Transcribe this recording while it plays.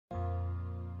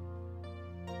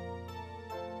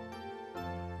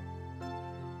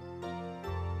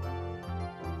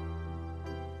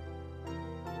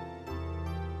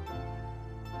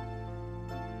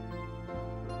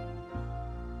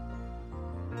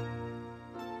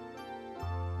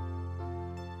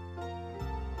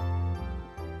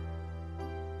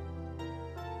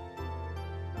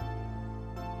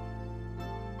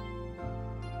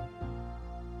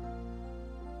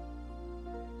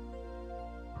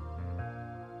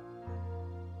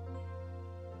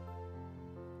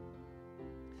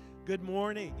Good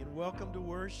morning and welcome to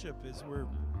worship as we're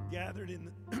gathered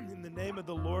in the name of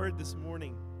the Lord this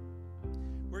morning.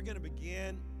 We're going to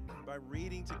begin by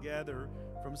reading together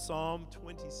from Psalm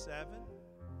 27.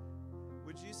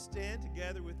 Would you stand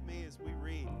together with me as we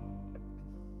read?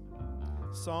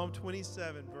 Psalm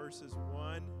 27, verses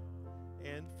 1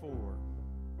 and 4.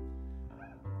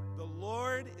 The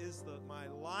Lord is my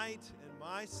light and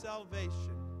my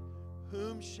salvation.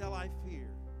 Whom shall I fear?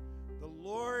 The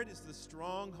Lord is the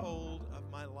stronghold of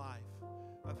my life.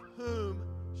 Of whom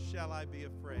shall I be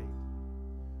afraid?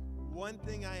 One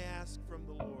thing I ask from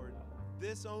the Lord,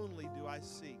 this only do I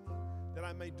seek, that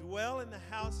I may dwell in the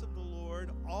house of the Lord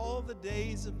all the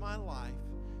days of my life,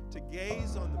 to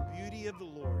gaze on the beauty of the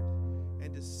Lord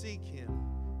and to seek Him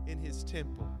in His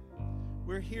temple.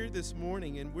 We're here this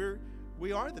morning, and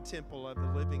we are the temple of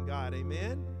the living God.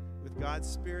 Amen? With God's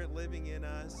Spirit living in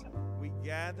us, we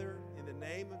gather in the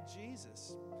name of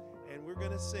Jesus, and we're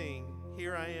going to sing,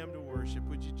 Here I Am to Worship.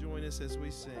 Would you join us as we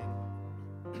sing?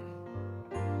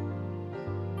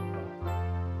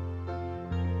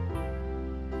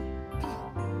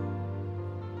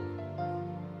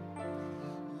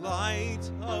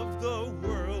 Light of the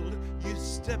world, you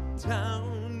step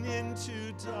down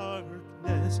into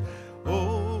darkness.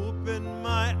 Open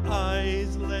my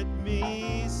eyes, let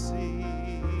me see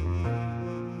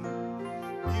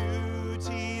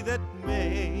beauty that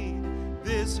made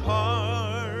this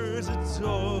heart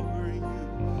adore you.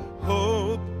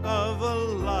 Hope of a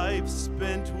life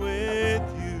spent with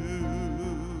you.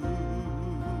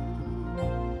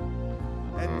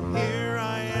 And here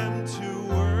I am to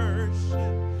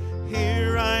worship.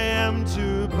 Here I am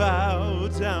to bow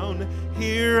down.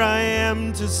 Here I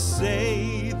am to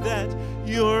say that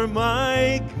you're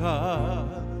my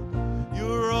God.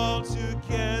 You're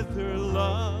altogether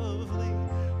lovely,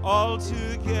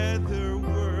 altogether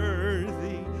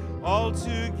worthy,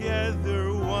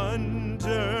 altogether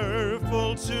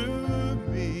wonderful to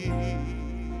me.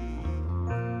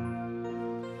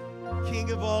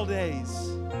 King of all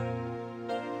days,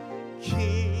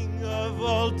 King of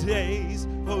all days,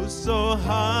 oh so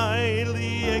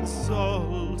highly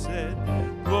exalted,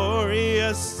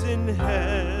 glorious in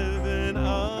heaven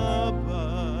above.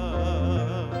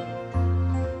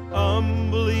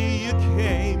 Humbly you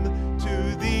came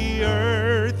to the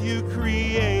earth you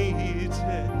created,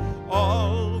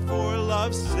 all for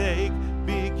love's sake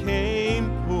became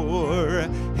poor.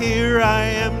 Here I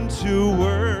am to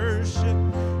worship,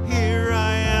 here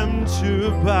I am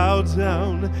to bow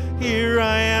down, here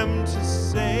I am to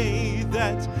say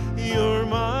that you're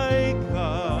my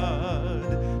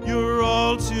God. You're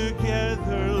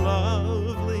altogether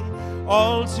lovely,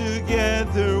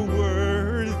 altogether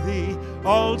worthy,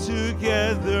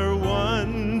 altogether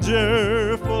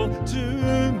wonderful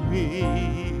to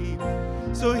me.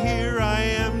 So here I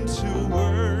am to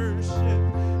worship,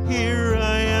 here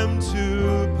I am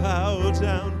to bow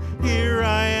down, here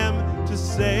I am to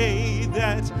say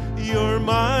that you're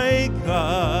my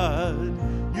God.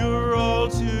 You're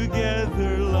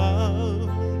altogether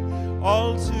lovely,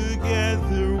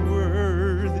 altogether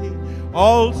worthy,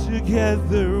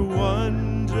 altogether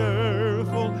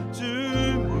wonderful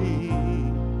to me.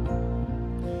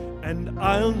 And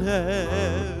I'll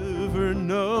never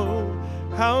know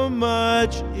how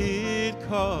much it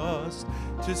cost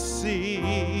to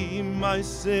see my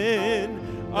sin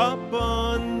up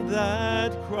on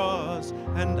that cross.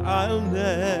 And I'll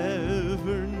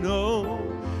never know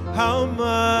how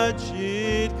much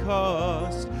it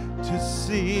cost to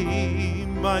see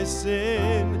my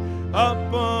sin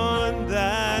up on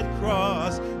that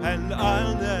cross. And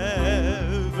I'll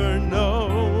never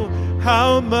know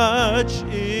how much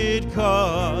it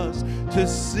cost to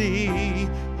see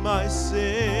my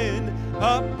sin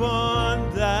up on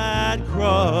that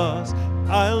cross.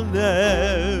 I'll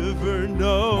never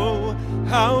know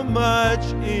how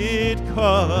much it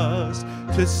cost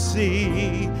to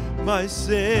see my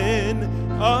sin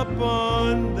up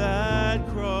on that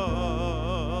cross.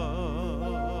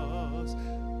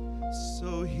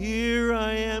 So here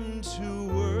I am to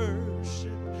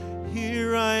worship,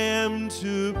 here I am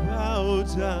to bow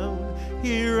down,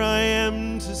 here I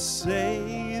am to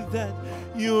say that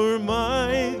you're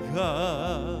my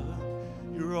God.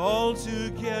 You're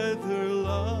altogether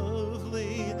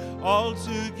lovely,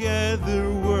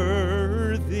 altogether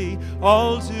worthy,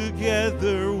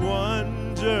 altogether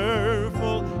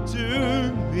wonderful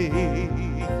to me.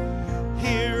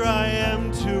 Here I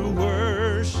am to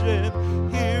worship,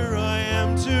 here I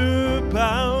am to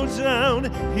bow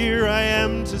down, here I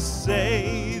am to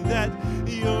say that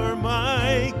you're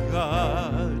my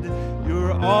God.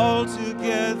 You're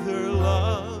altogether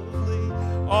lovely,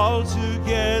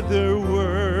 altogether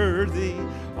worthy,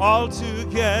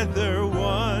 altogether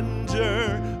wonderful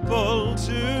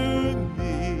to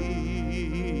me.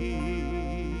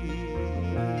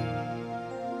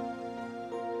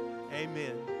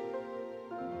 Amen.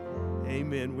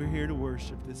 Amen. We're here to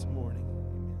worship this morning.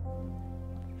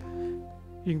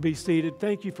 You can be seated.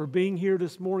 Thank you for being here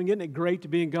this morning. Isn't it great to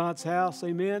be in God's house?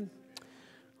 Amen.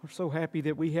 We're so happy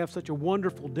that we have such a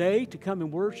wonderful day to come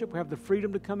and worship. We have the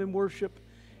freedom to come and worship.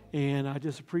 And I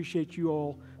just appreciate you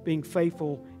all being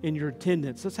faithful in your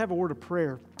attendance. Let's have a word of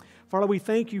prayer. Father, we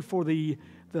thank you for the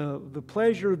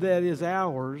pleasure that is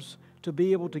ours to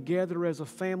be able to gather as a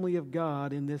family of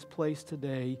God in this place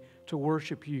today to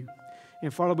worship you.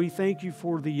 And Father, we thank you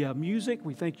for the music.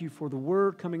 We thank you for the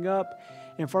word coming up.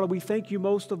 And Father, we thank you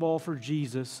most of all for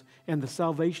Jesus and the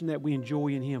salvation that we enjoy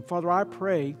in Him. Father, I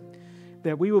pray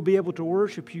that we will be able to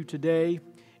worship you today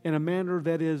in a manner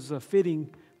that is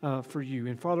fitting for you.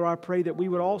 And Father, I pray that we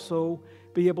would also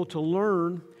be able to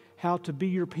learn how to be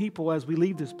your people as we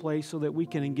leave this place so that we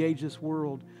can engage this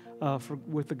world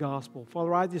with the gospel.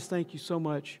 Father, I just thank you so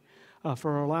much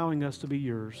for allowing us to be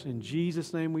yours. In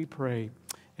Jesus' name we pray,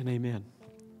 and amen.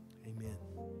 Amen.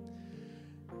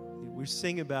 We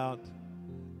sing about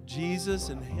Jesus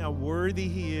and how worthy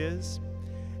He is.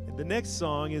 And the next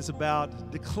song is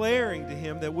about declaring to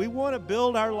Him that we want to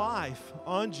build our life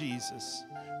on Jesus.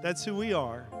 That's who we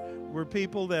are. We're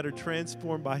people that are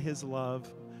transformed by His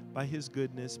love, by His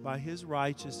goodness, by His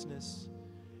righteousness.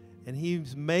 And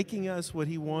He's making us what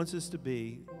He wants us to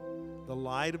be, the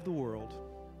light of the world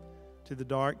to the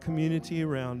dark community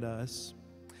around us.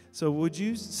 So would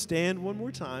you stand one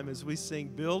more time as we sing,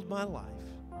 Build My Life?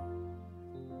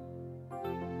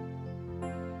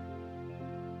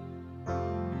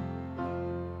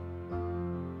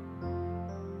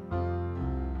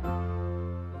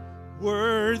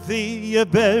 Worthy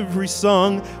of every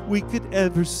song we could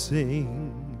ever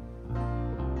sing,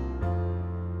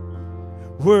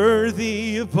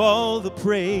 worthy of all the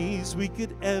praise we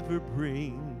could ever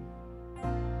bring,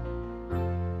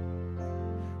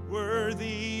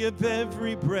 worthy of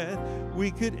every breath we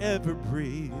could ever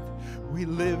breathe. We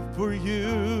live for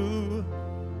you.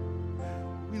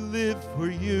 We live for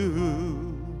you.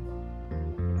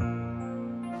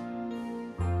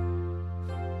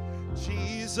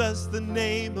 Jesus, the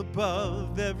name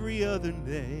above every other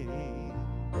name.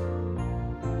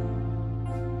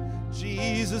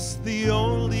 Jesus, the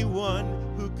only one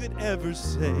who could ever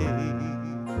save.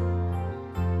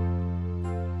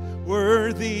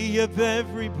 Worthy of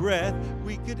every breath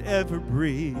we could ever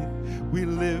breathe. We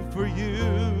live for you.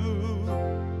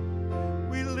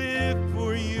 We live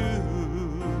for you.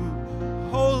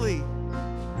 Holy,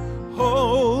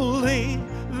 holy,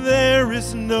 there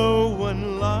is no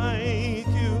one like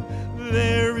you.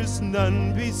 There is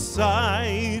none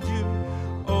beside you.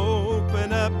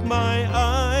 Open up my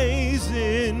eyes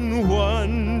in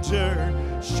wonder.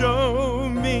 Show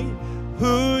me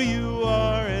who you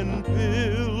are and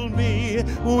fill me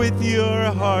with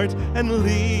your heart and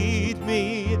lead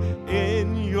me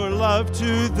in your love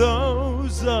to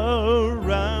those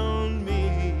around me.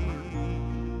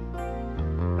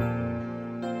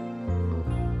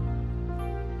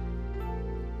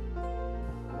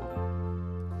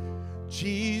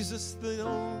 Jesus, the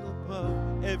only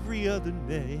above every other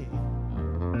name.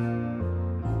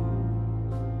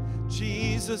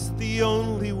 Jesus, the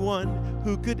only one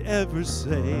who could ever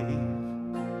save.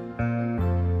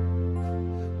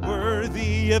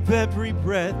 Worthy of every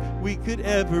breath we could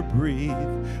ever breathe.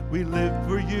 We live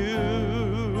for you.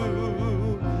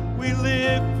 We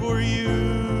live for you.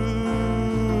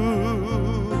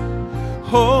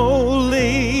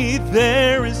 Holy,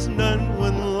 there is none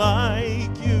one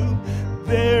like you.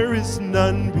 There is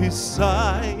none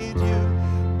beside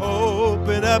you.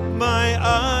 Open up my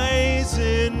eyes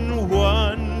in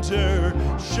wonder.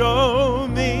 Show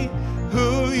me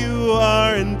who you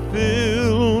are and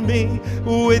fill me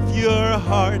with your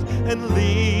heart and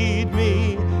lead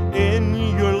me in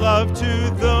your love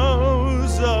to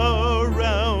those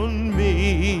around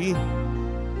me.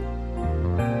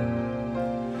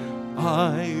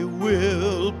 I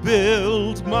will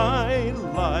build my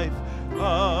life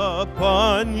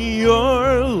upon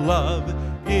your love.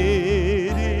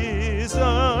 It is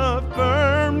a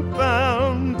firm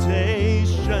foundation.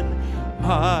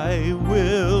 I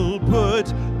will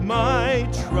put my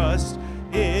trust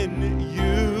in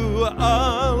you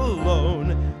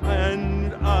alone,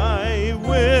 and I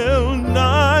will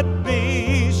not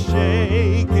be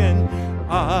shaken.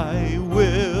 I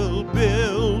will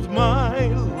build my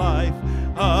life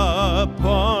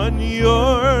upon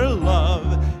your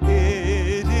love.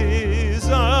 It is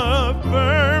a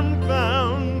firm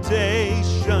foundation.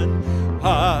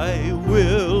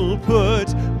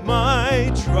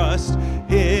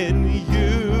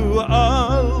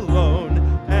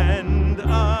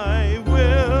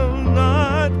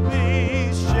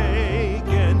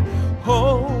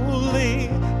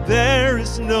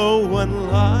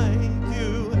 like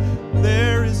you.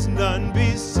 There is none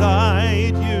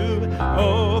beside you.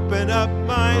 Open up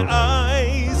my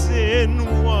eyes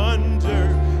in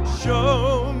wonder.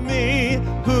 Show me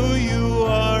who you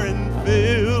are and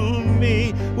fill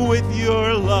me with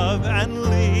your love and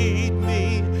lead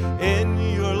me in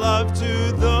your love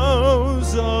to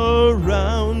those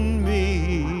around me.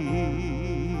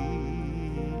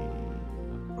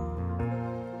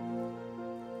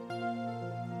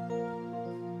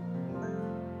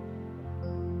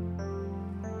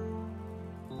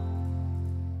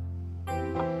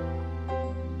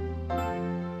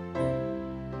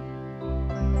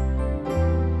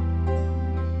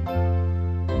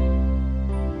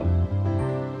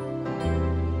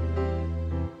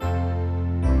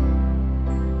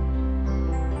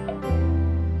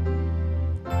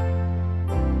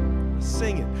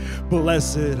 Sing it.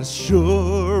 Blessed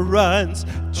assurance,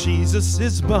 Jesus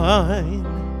is mine.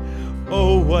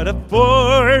 Oh, what a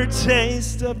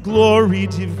foretaste of glory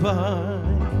divine.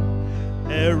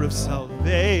 Heir of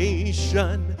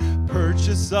salvation,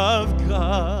 purchase of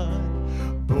God,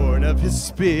 born of his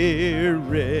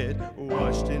Spirit,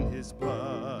 washed in his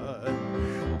blood.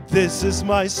 This is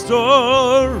my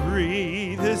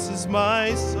story, this is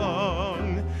my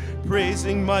song,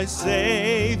 praising my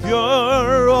Savior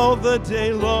all the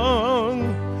day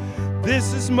long.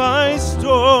 This is my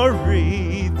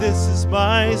story, this is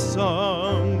my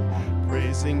song,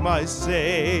 praising my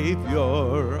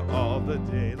Savior all the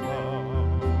day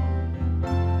long.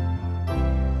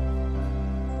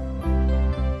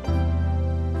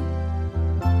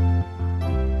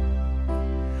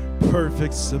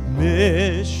 Perfect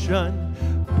submission,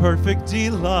 perfect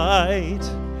delight,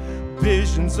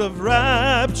 visions of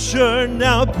rapture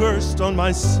now burst on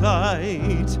my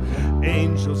sight.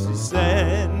 Angels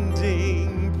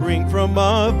descending, bring from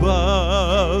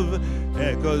above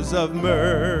echoes of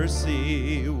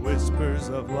mercy, whispers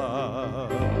of love.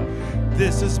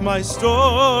 This is my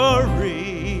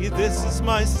story, this is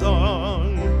my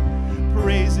song,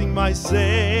 praising my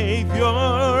Savior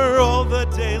all the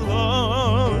day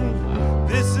long.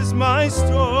 This is my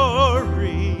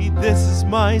story, this is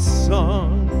my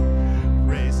song,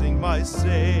 praising my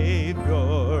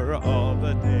Savior all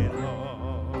the day long.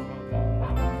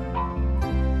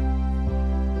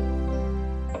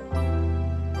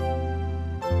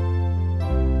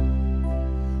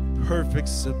 Perfect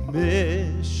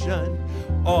submission,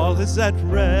 all is at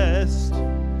rest.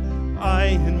 I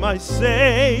in my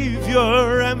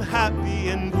Savior am happy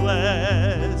and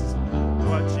blessed,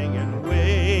 watching and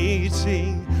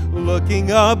waiting,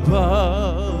 looking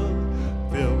above,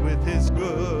 filled with his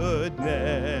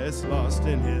goodness, lost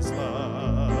in his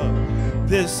love.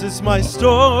 This is my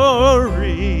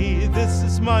story, this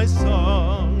is my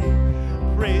song,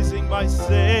 praising my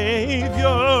Savior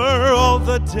all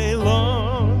the day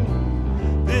long.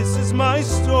 This is my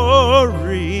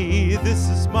story, this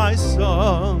is my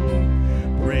song,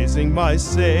 praising my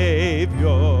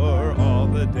Savior all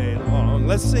the day long.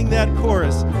 Let's sing that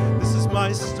chorus. This is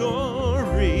my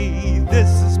story, this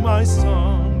is my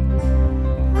song,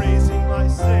 praising my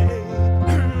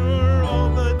Savior all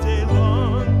the day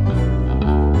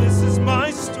long. This is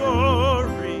my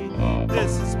story,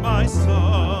 this is my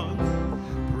song,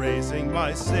 praising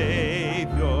my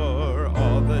Savior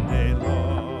all the day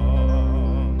long.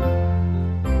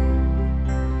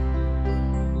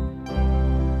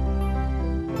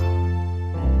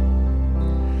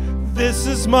 This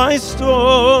is my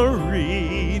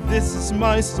story, this is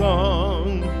my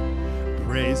song,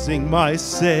 praising my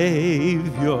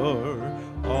Savior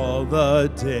all the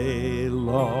day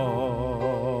long.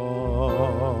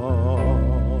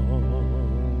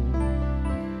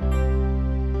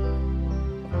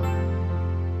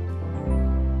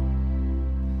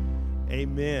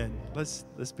 Amen. Let's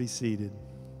be seated.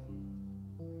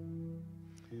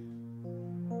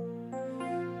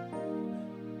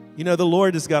 You know, the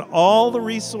Lord has got all the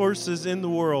resources in the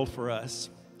world for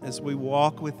us as we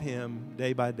walk with Him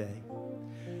day by day.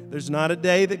 There's not a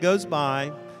day that goes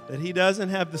by that He doesn't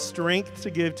have the strength to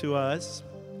give to us,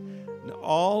 and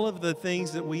all of the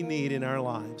things that we need in our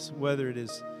lives, whether it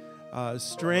is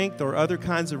strength or other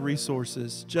kinds of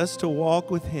resources, just to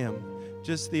walk with Him,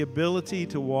 just the ability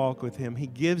to walk with Him. He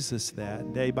gives us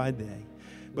that day by day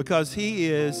because He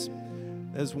is,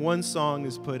 as one song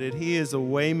has put it, He is a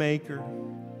way maker.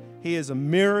 He is a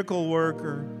miracle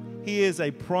worker. He is a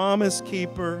promise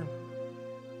keeper.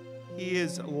 He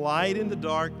is light in the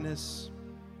darkness,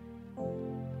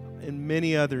 and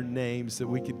many other names that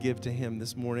we could give to Him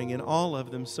this morning, and all of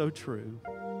them so true.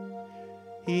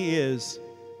 He is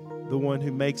the one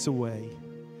who makes a way.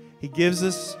 He gives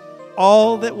us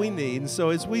all that we need. And so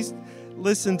as we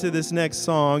listen to this next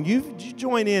song. You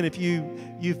join in if you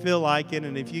feel like it,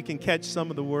 and if you can catch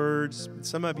some of the words.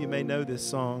 Some of you may know this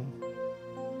song.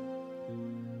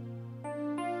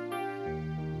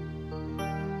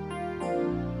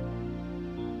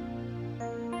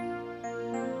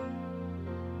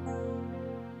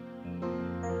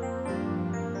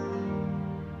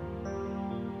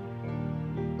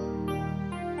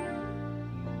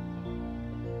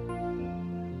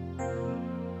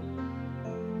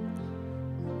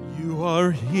 You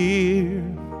are here,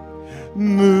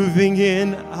 moving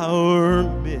in our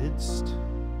midst.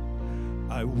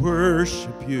 I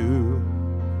worship you.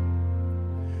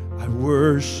 I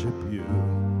worship you.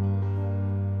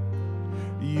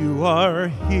 You are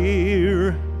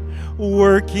here,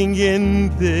 working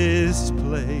in this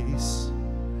place.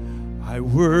 I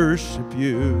worship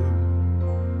you.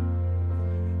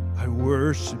 I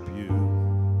worship you.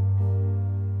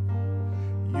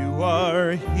 You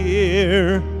are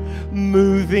here,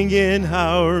 moving in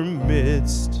our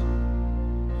midst.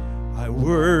 I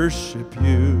worship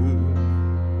you.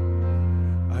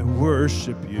 I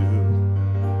worship you.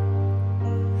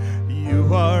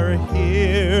 You are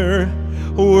here,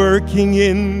 working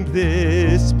in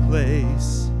this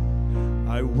place.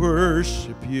 I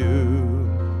worship you.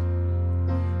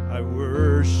 I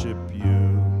worship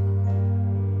you.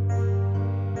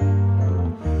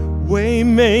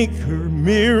 Waymaker,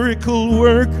 miracle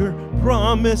worker,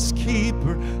 promise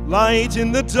keeper, light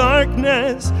in the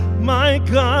darkness. My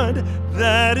God,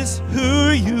 that is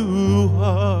who you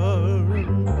are.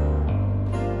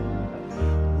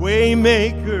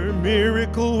 Waymaker,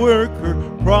 miracle worker,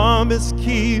 promise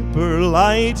keeper,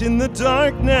 light in the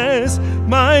darkness.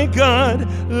 My God,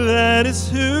 that is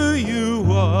who you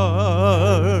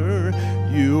are.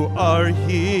 You are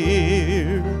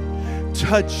here,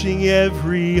 touching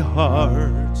every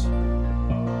heart.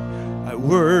 I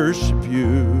worship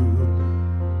you.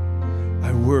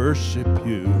 I worship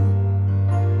you.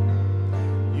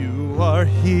 You are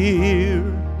here,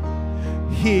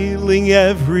 healing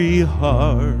every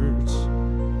heart.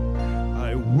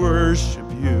 I worship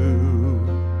you.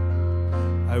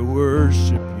 I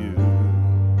worship you.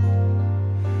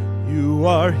 You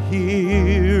are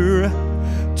here,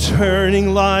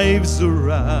 turning lives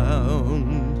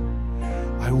around.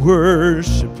 I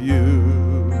worship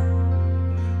you.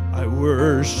 I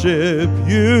worship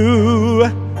you.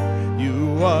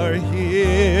 You are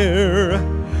here,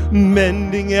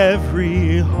 mending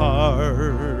every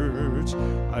heart.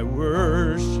 I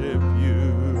worship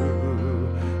you.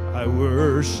 I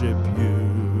worship you.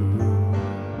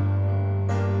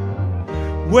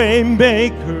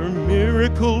 Waymaker,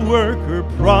 miracle worker,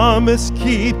 promise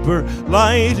keeper,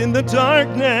 light in the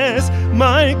darkness.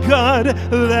 My God,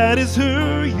 that is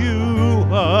who you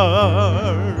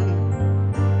are.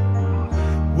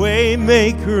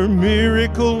 Waymaker,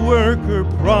 miracle worker,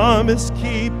 promise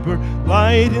keeper,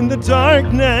 light in the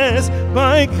darkness.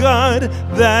 My God,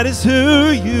 that is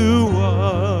who you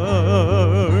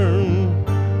are.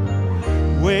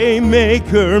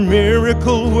 Waymaker,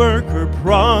 miracle worker,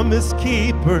 promise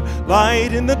keeper,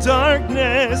 light in the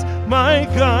darkness. My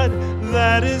God,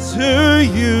 that is who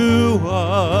you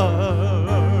are.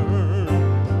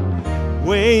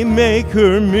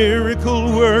 Waymaker,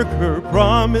 miracle worker,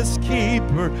 promise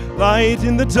keeper, light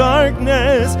in the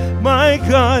darkness. My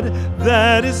God,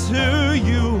 that is who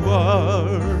you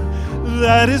are.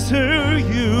 That is who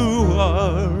you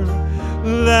are.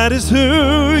 That is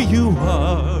who you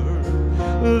are.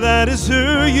 That is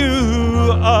who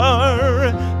you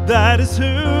are. That is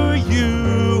who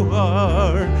you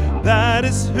are. That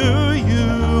is who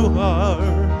you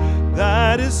are.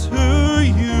 That is who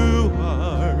you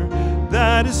are.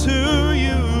 That is who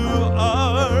you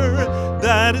are.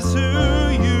 That is who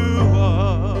you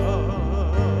are.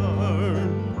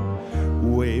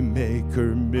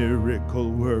 Waymaker, miracle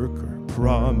worker,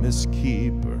 promise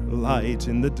keeper, light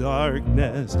in the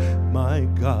darkness. My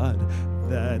God,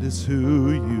 that is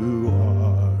who you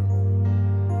are.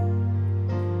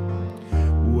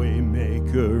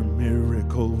 Waymaker,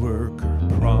 miracle worker,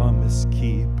 promise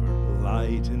keeper,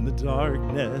 light in the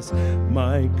darkness.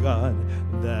 My God,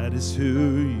 that is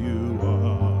who you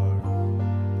are.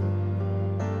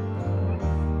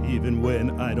 Even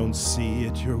when I don't see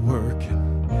it, you're working.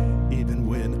 Even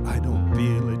when I don't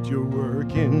feel it, you're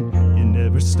working. You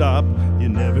never stop working. You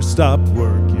never stop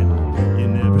working.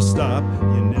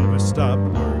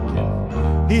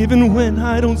 Even when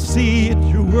I don't see it,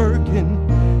 you're working.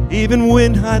 Even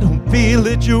when I don't feel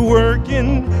it, you're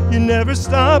working. You never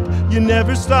stop working.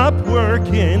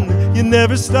 You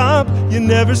never stop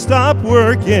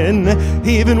working.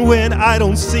 Even when I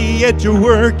don't see it, you're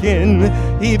working.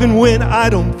 Even when I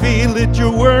don't feel it,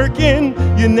 you're working.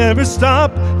 You never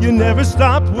stop working.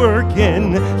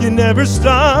 You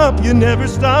never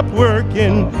stop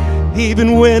working.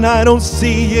 Even when I don't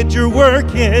see it, you're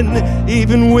working.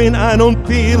 Even when I don't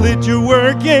feel it, you're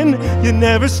working. You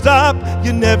never stop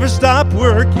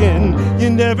working. You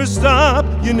never stop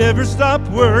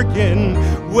working.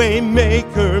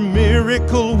 Waymaker,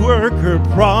 miracle worker,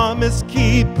 promise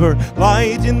keeper,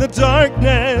 light in the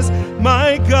darkness.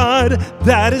 My God,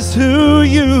 that is who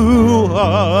you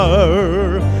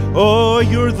are. Oh,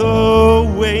 you're the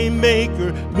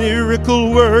waymaker,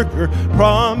 miracle worker,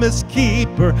 promise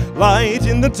keeper, light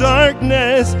in the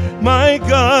darkness. My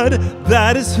God,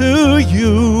 that is who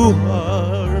you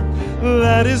are.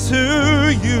 That is who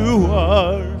you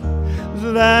are.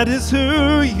 That is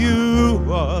who you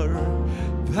are.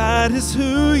 That is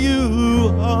who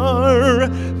you are.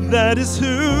 That is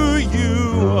who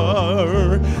you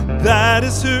are. That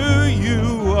is who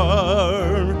you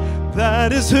are.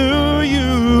 That is who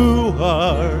you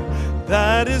are.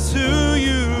 That is who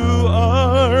you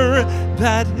are.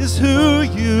 That is who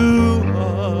you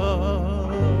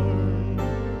are.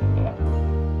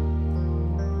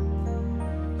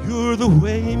 You're the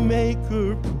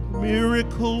waymaker,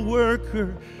 miracle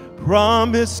worker,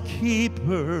 promise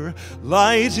keeper,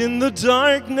 light in the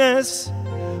darkness.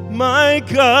 My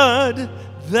God,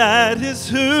 that is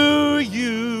who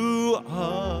you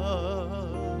are.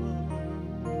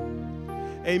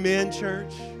 Amen,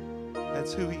 church.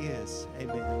 That's who he is.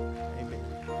 Amen. Amen.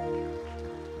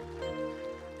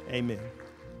 Amen.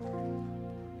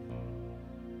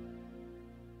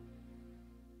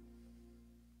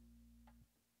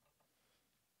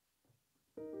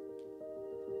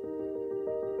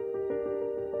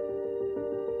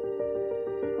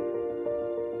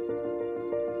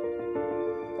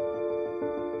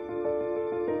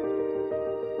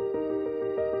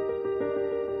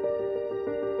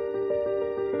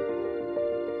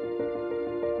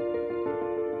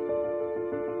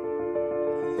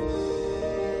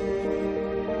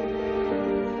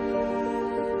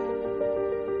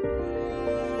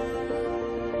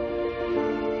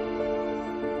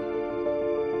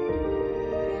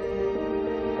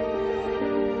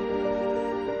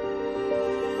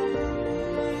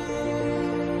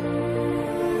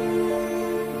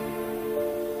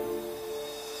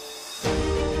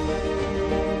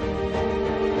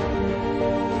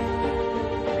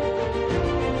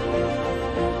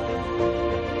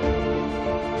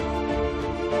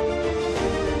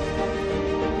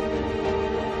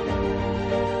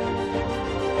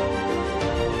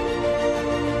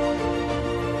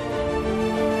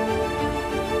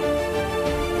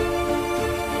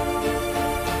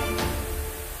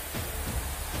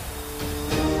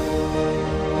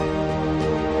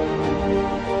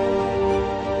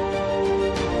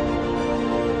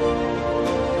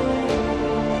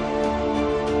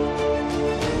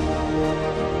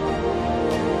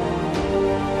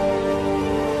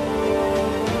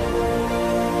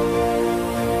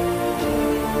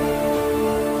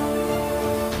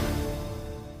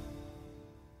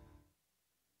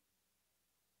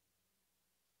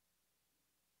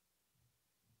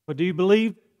 But do you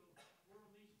believe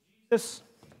Jesus?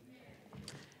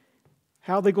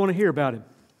 How are they going to hear about him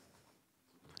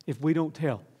if we don't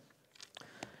tell?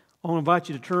 I want to invite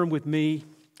you to turn with me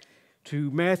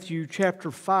to Matthew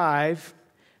chapter 5.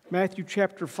 Matthew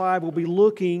chapter 5, we'll be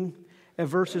looking at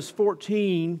verses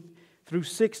 14 through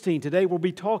 16. Today we'll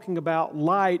be talking about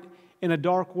light in a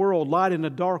dark world, light in a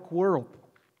dark world.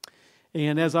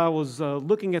 And as I was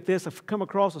looking at this, I've come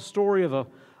across a story of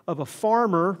a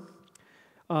farmer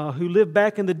who lived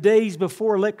back in the days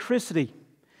before electricity.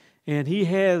 And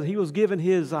he was giving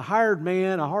his hired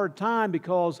man a hard time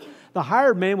because the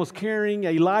hired man was carrying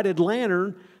a lighted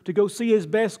lantern to go see his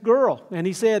best girl. And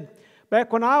he said,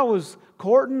 back when I was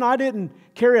courting, I didn't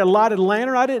carry a lighted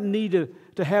lantern. I didn't need to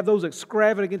have those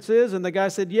extravagances. And the guy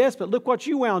said, yes, but look what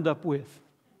you wound up with.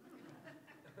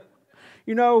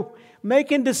 You know,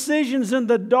 making decisions in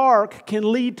the dark can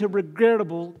lead to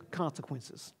regrettable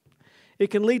consequences. It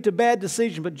can lead to bad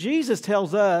decisions. But Jesus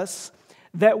tells us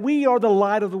that we are the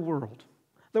light of the world.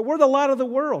 That we're the light of the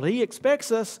world. He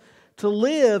expects us to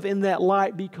live in that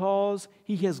light because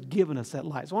He has given us that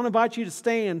light. So I want to invite you to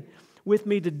stand with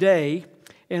me today.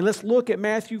 And let's look at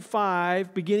Matthew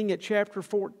 5, beginning at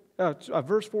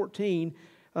verse 14.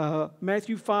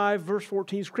 Matthew 5, verse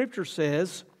 14, Scripture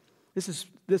says, this is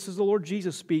the Lord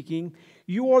Jesus speaking,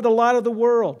 "You are the light of the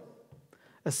world.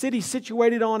 A city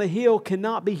situated on a hill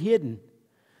cannot be hidden.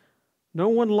 No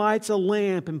one lights a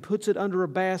lamp and puts it under a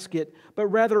basket, but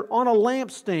rather on a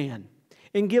lampstand,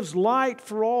 and gives light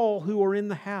for all who are in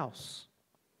the house.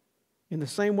 In the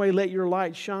same way, let your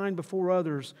light shine before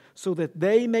others, so that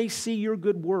they may see your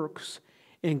good works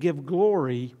and give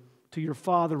glory to your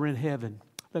Father in heaven.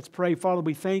 Let's pray. Father,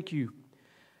 we thank you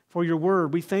for your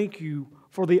word. We thank you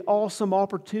for the awesome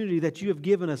opportunity that you have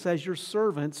given us as your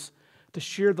servants to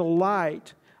share the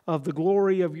light of the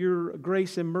glory of your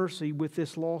grace and mercy with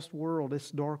this lost world,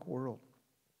 this dark world.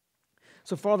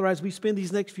 So, Father, as we spend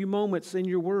these next few moments in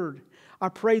your word, I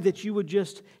pray that you would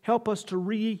just help us to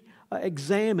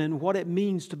re-examine what it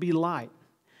means to be light,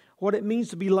 what it means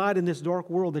to be light in this dark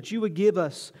world, that you would give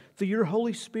us, through your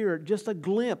Holy Spirit, just a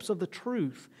glimpse of the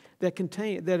truth that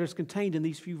is contained in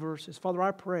these few verses. Father,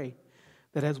 I pray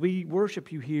that as we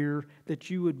worship you here, that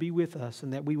you would be with us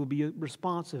and that we will be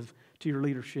responsive to your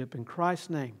leadership. In Christ's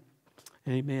name,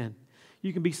 amen.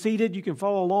 You can be seated. You can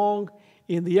follow along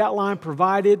in the outline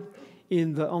provided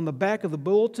on the back of the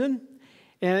bulletin.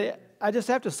 And I just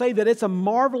have to say that it's a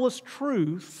marvelous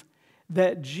truth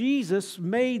that Jesus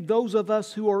made those of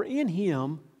us who are in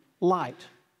Him light.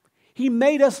 He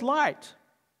made us light.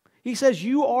 He says,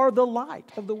 you are the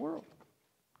light of the world.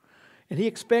 And He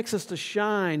expects us to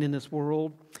shine in this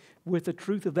world with the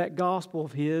truth of that gospel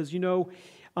of His. You know,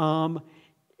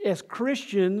 as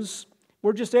Christians,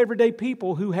 we're just everyday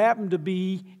people who happen to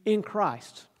be in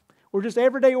Christ. We're just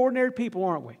everyday, ordinary people,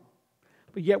 aren't we?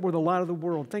 But yet we're the light of the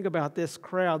world. Think about this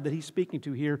crowd that He's speaking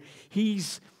to here.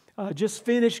 He's just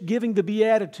finished giving the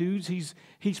Beatitudes.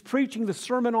 He's preaching the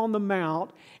Sermon on the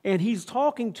Mount, and He's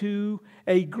talking to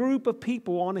a group of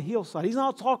people on a hillside. He's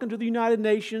not talking to the United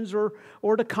Nations or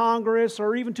to Congress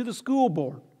or even to the school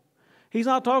board. He's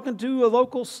not talking to a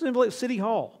local city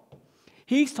hall.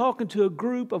 He's talking to a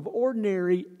group of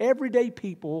ordinary, everyday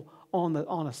people on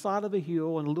a side of a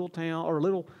hill in a little town or a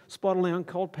little spot of land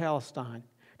called Palestine.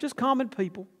 Just common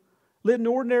people living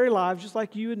ordinary lives just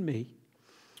like you and me.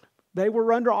 They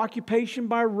were under occupation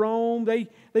by Rome.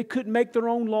 They couldn't make their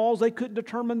own laws. They couldn't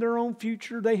determine their own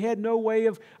future. They had no way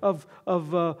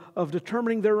of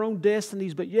determining their own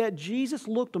destinies. But yet Jesus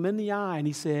looked them in the eye and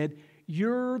He said,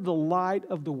 you're the light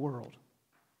of the world.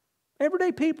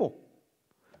 Everyday people.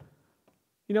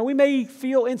 You know, we may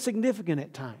feel insignificant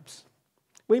at times.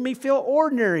 We may feel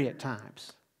ordinary at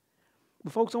times.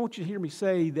 But folks, I want you to hear me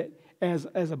say that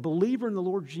as a believer in the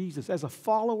Lord Jesus, as a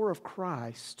follower of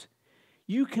Christ,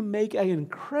 you can make an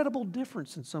incredible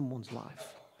difference in someone's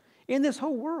life, in this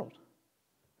whole world.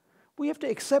 We have to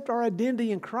accept our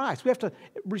identity in Christ. We have to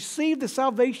receive the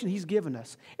salvation He's given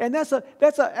us. And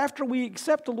after we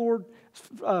accept the Lord's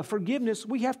forgiveness,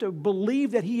 we have to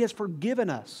believe that He has forgiven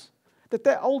us,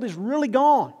 that old is really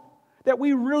gone, that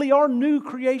we really are new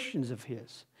creations of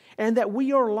His, and that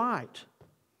we are light.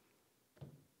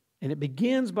 And it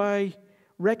begins by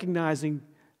recognizing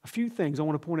a few things I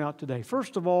want to point out today.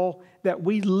 First of all, that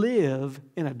we live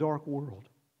in a dark world.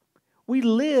 We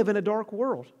live in a dark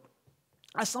world.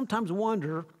 I sometimes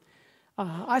wonder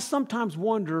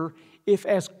if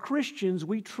as Christians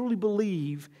we truly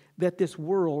believe that this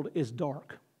world is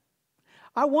dark.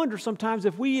 I wonder sometimes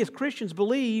if we as Christians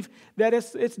believe that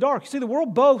it's dark. See, the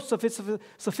world boasts of its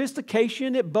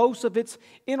sophistication. It boasts of its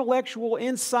intellectual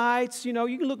insights. You know,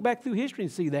 you can look back through history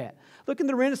and see that. Look in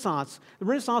the Renaissance. The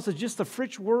Renaissance is just a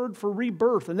French word for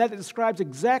rebirth, and that describes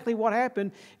exactly what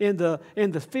happened in the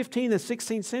 15th and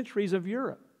 16th centuries of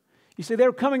Europe. You see, they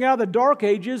were coming out of the Dark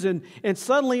Ages, and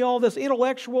suddenly all this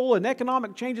intellectual and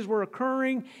economic changes were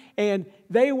occurring, and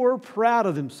they were proud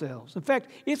of themselves. In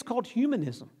fact, it's called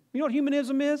humanism. You know what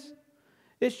humanism is?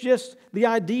 It's just the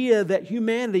idea that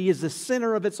humanity is the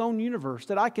center of its own universe,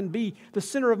 that I can be the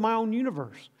center of my own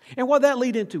universe. And what did that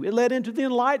lead into? It led into the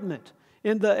Enlightenment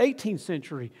in the 18th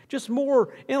century. Just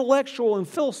more intellectual and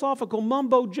philosophical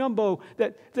mumbo-jumbo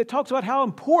that talks about how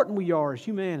important we are as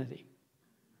humanity.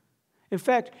 In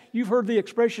fact, you've heard the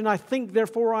expression, I think,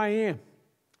 therefore I am.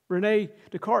 René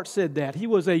Descartes said that. He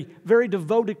was a very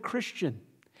devoted Christian.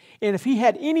 And if he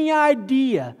had any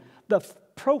idea the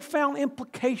profound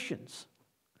implications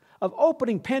of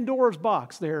opening Pandora's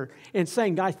box there and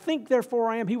saying, I think,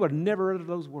 therefore I am, he would have never uttered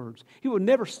those words. He would have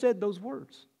never said those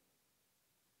words.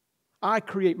 I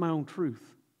create my own truth.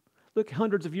 Look,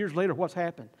 hundreds of years later, what's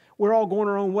happened? We're all going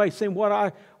our own way, saying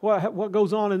what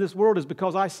goes on in this world is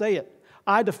because I say it.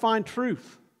 I define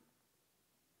truth.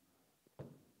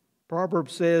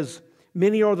 Proverbs says,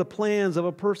 many are the plans of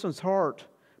a person's heart,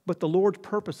 but the Lord's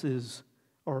purposes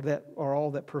are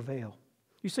all that prevail.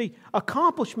 You see,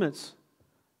 accomplishments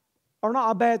are not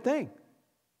a bad thing.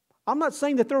 I'm not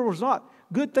saying that there was not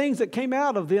good things that came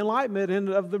out of the Enlightenment and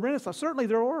of the Renaissance. Certainly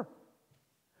there were.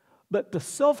 But the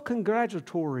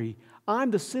self-congratulatory,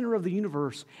 I'm the center of the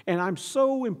universe, and I'm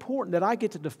so important that I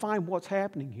get to define what's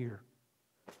happening here.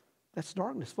 That's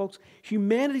darkness, folks.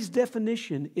 Humanity's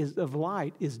definition of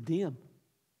light is dim.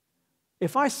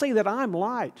 If I say that I'm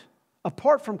light,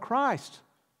 apart from Christ,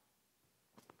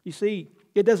 you see,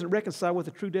 it doesn't reconcile with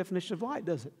the true definition of light,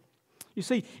 does it? You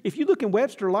see, if you look in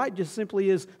Webster, light just simply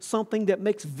is something that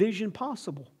makes vision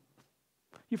possible.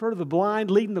 You've heard of the blind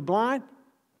leading the blind?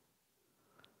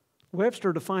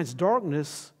 Webster defines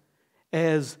darkness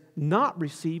as not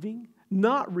receiving,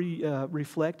 not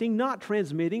reflecting, not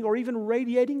transmitting, or even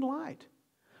radiating light.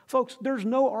 Folks, there's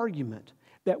no argument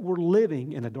that we're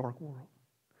living in a dark world.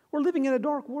 We're living in a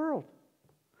dark world.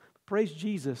 Praise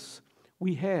Jesus,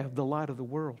 we have the light of the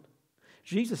world.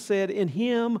 Jesus said, in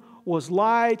Him was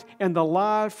light, and the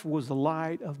life was the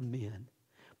light of men.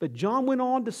 But John went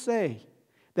on to say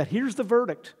that here's the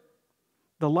verdict.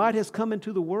 The light has come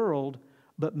into the world,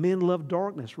 but men love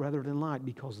darkness rather than light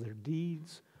because their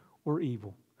deeds were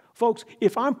evil. Folks,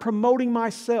 if I'm promoting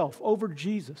myself over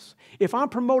Jesus, if I'm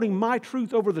promoting my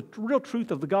truth over the real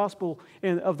truth of the gospel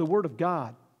and of the Word of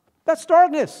God, that's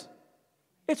darkness.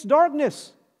 It's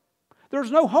darkness.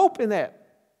 There's no hope in that.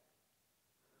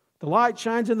 The light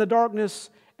shines in the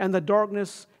darkness, and the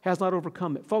darkness has not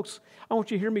overcome it. Folks, I want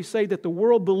you to hear me say that the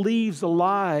world believes the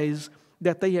lies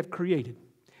that they have created.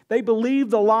 They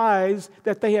believe the lies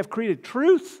that they have created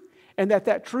truth, and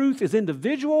that truth is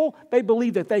individual. They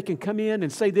believe that they can come in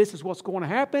and say this is what's going to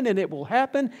happen, and it will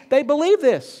happen. They believe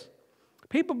this.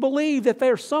 People believe that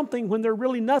they're something when they're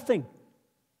really nothing.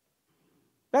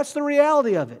 That's the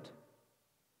reality of it.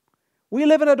 We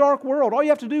live in a dark world. All you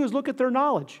have to do is look at their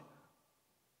knowledge.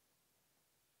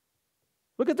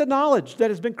 Look at the knowledge that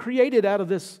has been created out of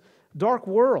this dark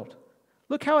world.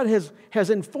 Look how it has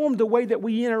informed the way that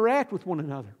we interact with one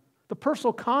another. The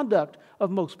personal conduct of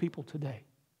most people today.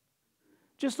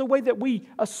 Just the way that we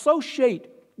associate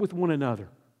with one another.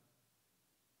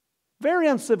 Very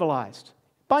uncivilized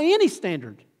by any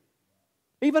standard.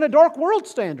 Even a dark world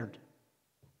standard.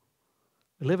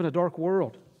 We live in a dark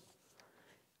world.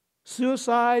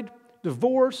 Suicide,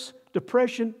 divorce,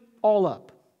 depression, all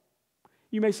up.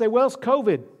 You may say, well, it's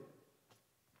COVID.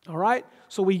 All right?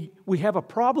 So we have a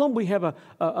problem. We have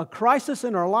a crisis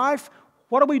in our life.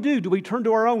 What do? Do we turn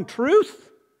to our own truth?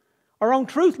 Our own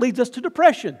truth leads us to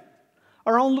depression.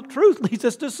 Our own truth leads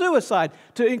us to suicide,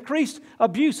 to increased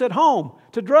abuse at home,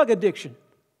 to drug addiction.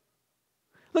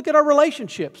 Look at our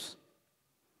relationships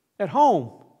at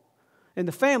home, in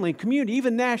the family, and community,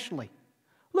 even nationally.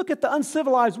 Look at the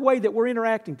uncivilized way that we're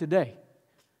interacting today.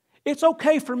 It's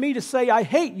okay for me to say I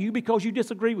hate you because you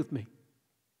disagree with me.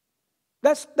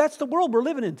 That's the world we're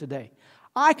living in today.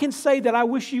 I can say that I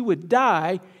wish you would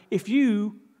die if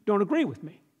you don't agree with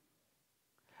me.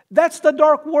 That's the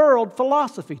dark world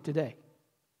philosophy today.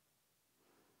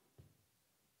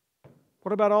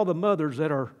 What about all the mothers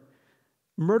that are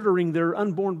murdering their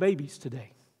unborn babies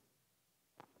today?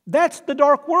 That's the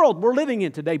dark world we're living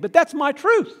in today, but that's my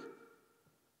truth.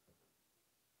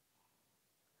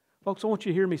 Folks, I want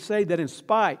you to hear me say that in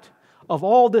spite of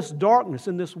all this darkness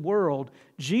in this world,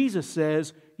 Jesus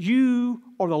says, you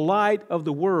are the light of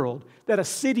the world, that a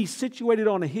city situated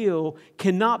on a hill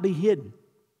cannot be hidden.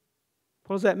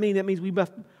 What does that mean? That means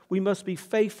we must be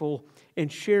faithful in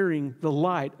sharing the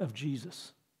light of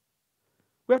Jesus.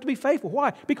 We have to be faithful.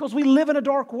 Why? Because we live in a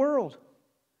dark world.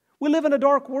 We live in a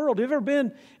dark world. Have you ever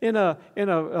been in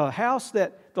a house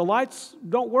that the lights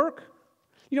don't work?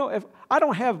 You know, if I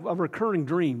don't have a recurring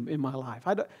dream in my life.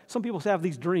 Some people have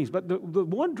these dreams, but the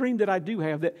one dream that I do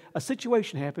have that a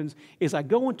situation happens is I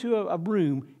go into a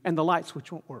room and the light switch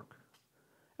won't work.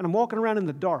 And I'm walking around in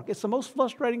the dark. It's the most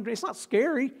frustrating dream. It's not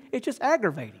scary. It's just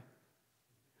aggravating.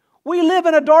 We live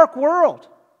in a dark world.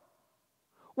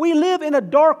 We live in a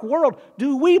dark world.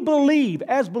 Do we believe,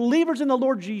 as believers in the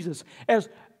Lord Jesus, as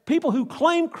people who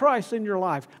claim Christ in your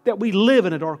life, that we live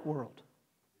in a dark world?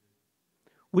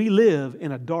 We live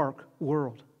in a dark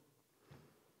world.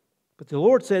 But the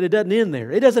Lord said it doesn't end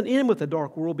there. It doesn't end with the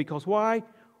dark world because why?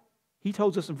 He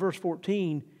tells us in verse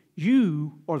 14,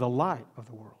 you are the light of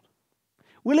the world.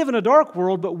 We live in a dark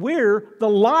world, but we're the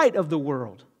light of the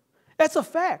world. That's a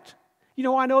fact. You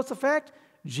know why I know it's a fact?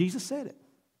 Jesus said it.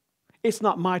 It's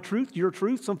not my truth, your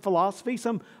truth, some philosophy.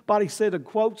 Somebody said a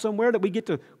quote somewhere that we get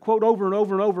to quote over and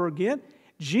over and over again.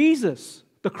 Jesus,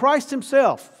 the Christ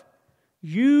Himself,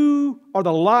 you are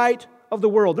the light of the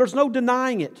world. There's no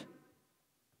denying it.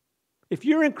 If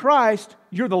you're in Christ,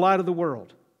 you're the light of the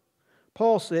world.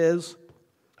 Paul says,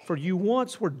 for you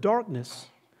once were darkness,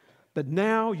 but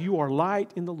now you are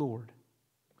light in the Lord.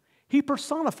 He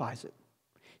personifies it.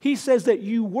 He says that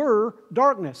you were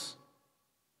darkness.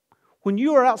 When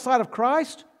you are outside of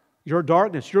Christ, you're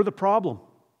darkness. You're the problem.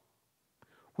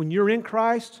 When you're in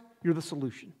Christ, you're the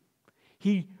solution.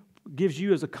 He gives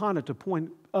you as a conduit to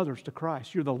point others to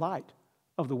Christ. You're the light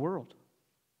of the world.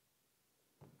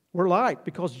 We're light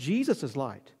because Jesus is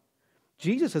light.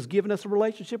 Jesus has given us a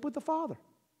relationship with the Father.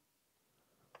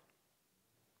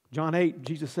 John 8,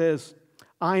 Jesus says,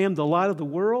 I am the light of the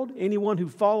world. Anyone who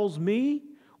follows me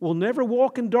will never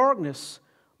walk in darkness,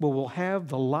 but will have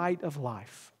the light of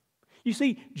life. You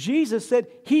see, Jesus said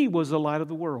He was the light of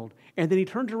the world. And then He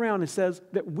turns around and says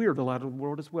that we're the light of the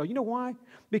world as well. You know why?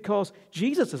 Because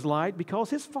Jesus is light,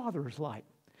 because His Father is light.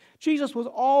 Jesus was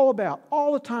all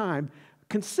the time,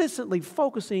 consistently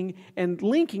focusing and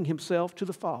linking Himself to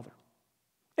the Father.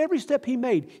 Every step He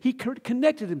made, He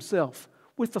connected Himself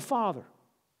with the Father.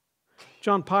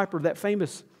 John Piper, that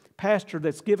famous pastor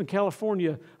that's giving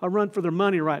California a run for their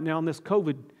money right now in this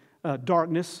COVID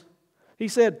darkness, he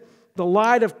said, the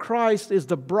light of Christ is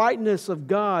the brightness of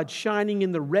God shining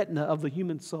in the retina of the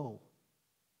human soul.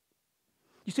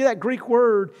 You see, that Greek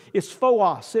word is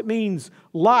phos. It means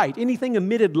light, anything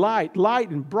emitted light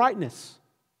and brightness.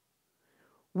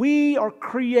 We are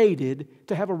created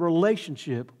to have a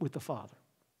relationship with the Father.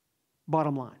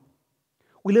 Bottom line.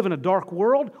 We live in a dark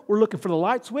world. We're looking for the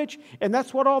light switch, and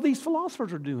that's what all these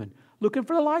philosophers are doing, looking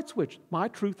for the light switch. My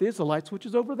truth is the light switch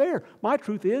is over there. My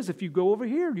truth is if you go over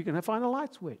here, you can find the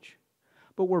light switch.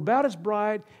 But we're about as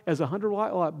bright as a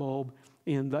 100-watt light bulb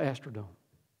in the Astrodome.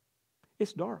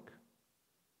 It's dark.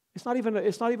 It's not even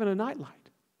a nightlight.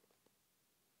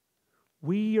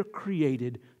 We are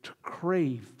created to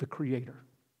crave the Creator.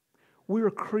 We are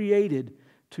created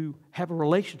to have a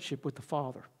relationship with the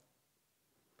Father.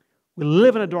 We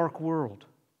live in a dark world,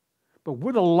 but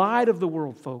we're the light of the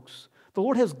world, folks. The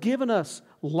Lord has given us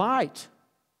light.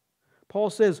 Paul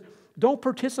says, don't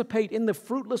participate in the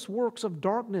fruitless works of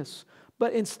darkness,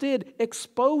 but instead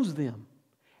expose them.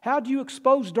 How do you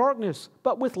expose darkness?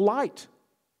 But with light.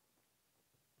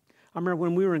 I remember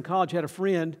when we were in college, I had a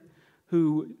friend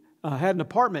who had an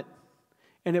apartment,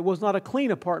 and it was not a clean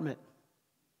apartment.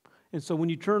 And so when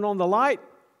you turn on the light,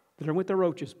 there went the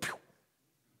roaches. Pew!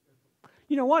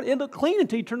 You know what? It looked clean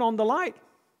until you turn on the light.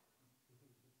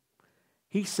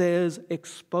 He says,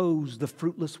 expose the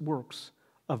fruitless works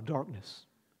of darkness.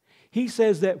 He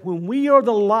says that when we are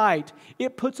the light,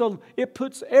 it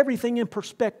puts everything in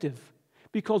perspective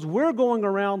because we're going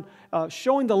around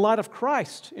showing the light of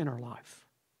Christ in our life.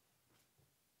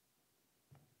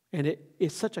 And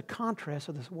it's such a contrast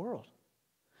to this world.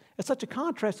 It's such a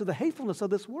contrast to the hatefulness of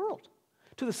this world,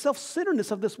 to the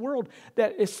self-centeredness of this world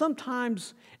that is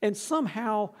sometimes and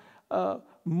somehow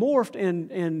morphed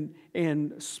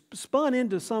and spun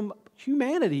into some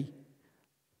humanity.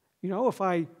 You know, if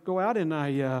I go out and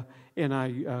I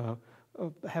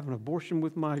have an abortion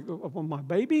with my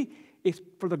baby, it's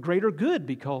for the greater good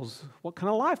because what kind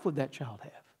of life would that child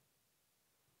have?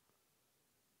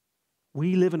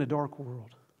 We live in a dark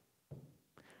world.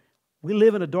 We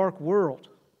live in a dark world,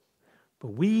 but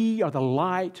we are the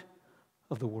light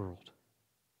of the world.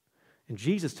 And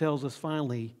Jesus tells us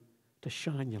finally to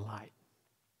shine your light.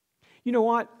 You know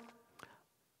what?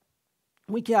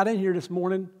 We got in here this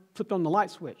morning, flipped on the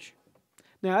light switch.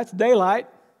 Now, it's daylight.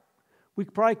 We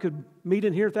probably could meet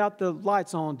in here without the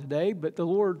lights on today, but the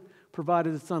Lord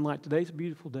provided the sunlight today. It's a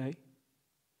beautiful day.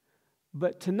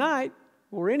 But tonight,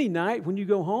 or any night, when you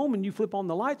go home and you flip on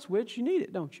the light switch, you need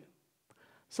it, don't you?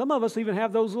 Some of us even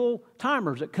have those little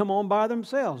timers that come on by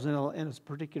themselves in a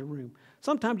particular room.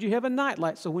 Sometimes you have a night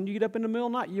light, so when you get up in the middle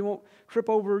of the night, you won't trip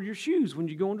over your shoes when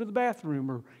you go into the bathroom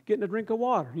or getting a drink of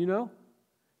water, you know?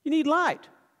 You need light.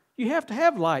 You have to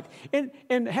have light.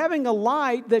 And having a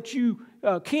light that you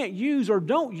can't use or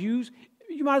don't use,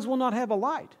 you might as well not have a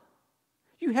light.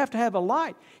 You have to have a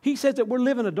light. He says that we're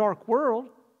living in a dark world.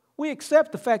 We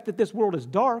accept the fact that this world is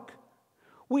dark.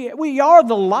 We are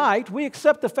the light. We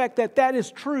accept the fact that that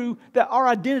is true, that our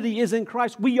identity is in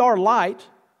Christ. We are light.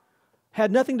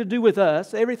 Had nothing to do with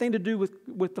us, everything to do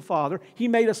with the Father. He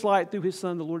made us light through His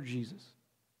Son, the Lord Jesus.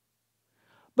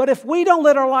 But if we don't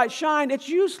let our light shine, it's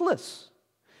useless.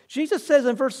 Jesus says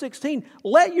in verse 16,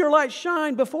 let your light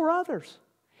shine before others.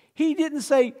 He didn't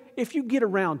say, if you get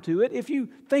around to it, if you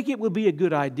think it would be a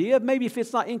good idea, maybe if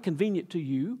it's not inconvenient to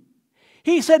you.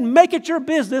 He said, make it your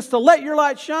business to let your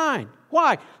light shine.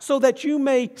 Why? So that you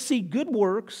may see good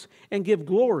works and give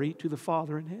glory to the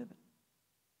Father in heaven.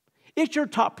 It's your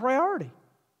top priority.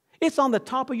 It's on the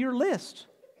top of your list.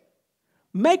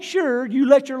 Make sure you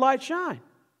let your light shine.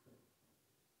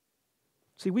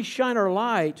 See, we shine our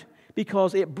light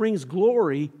because it brings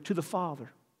glory to the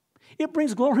Father. It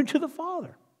brings glory to the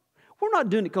Father. We're not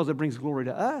doing it because it brings glory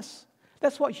to us.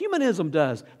 That's what humanism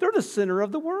does. They're the center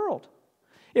of the world.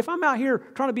 If I'm out here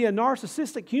trying to be a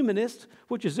narcissistic humanist,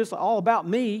 which is just all about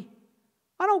me,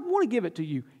 I don't want to give it to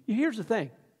you. Here's the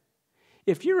thing.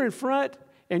 If you're in front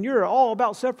and you're all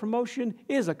about self-promotion,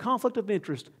 it is a conflict of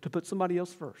interest to put somebody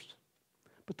else first.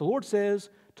 But the Lord says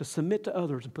to submit to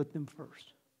others and put them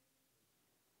first.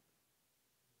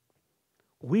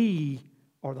 We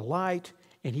are the light,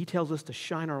 and He tells us to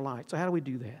shine our light. So how do we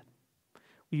do that?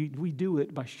 We do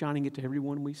it by shining it to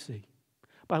everyone we see,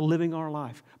 by living our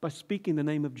life, by speaking the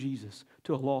name of Jesus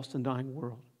to a lost and dying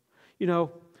world. You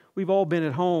know, we've all been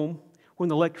at home when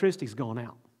the electricity's gone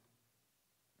out.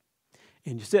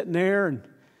 And you're sitting there, and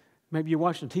maybe you're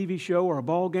watching a TV show or a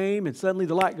ball game, and suddenly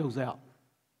the light goes out.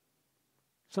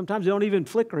 Sometimes it don't even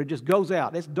flicker, it just goes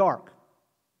out. It's dark.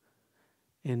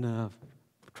 And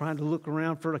trying to look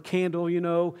around for a candle, you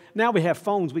know. Now we have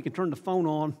phones. We can turn the phone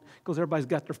on because everybody's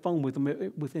got their phone with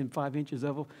them within 5 inches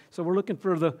of them. So we're looking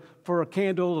for a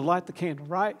candle to light the candle,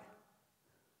 right?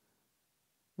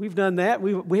 We've done that.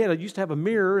 We used to have a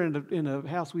mirror in a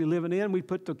house we were living in. We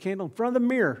put the candle in front of the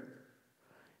mirror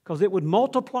because it would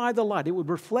multiply the light. It would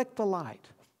reflect the light.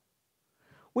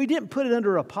 We didn't put it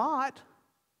under a pot.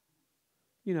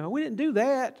 You know, we didn't do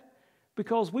that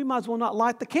because we might as well not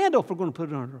light the candle if we're going to put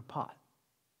it under a pot.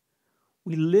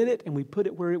 We lit it and we put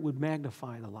it where it would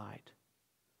magnify the light.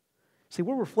 See,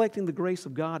 we're reflecting the grace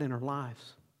of God in our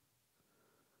lives.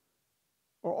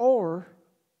 Or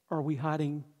are we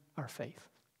hiding our faith?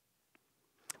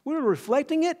 We're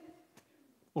reflecting it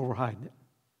or we're hiding it.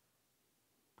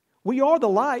 We are the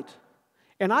light,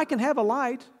 and I can have a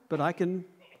light, but I can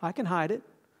hide it.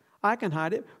 I can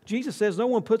hide it. Jesus says no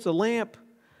one lights a lamp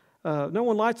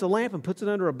and puts it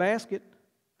under a basket,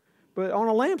 but on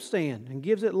a lampstand, and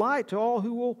gives it light to all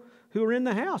who are in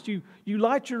the house. You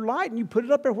light your light and you put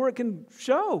it up there where it can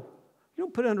show. You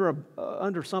don't put it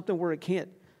under something where it can't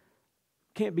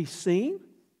be seen.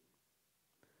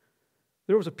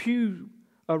 There was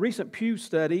a recent Pew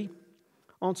study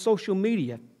on social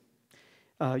media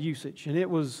usage, and it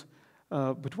was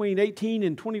between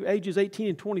ages 18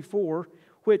 and 24,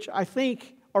 which I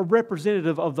think are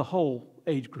representative of the whole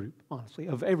age group, honestly,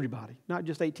 of everybody, not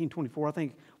just 18, 24. I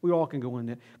think we all can go in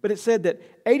there. But it said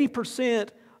that 80%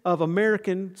 of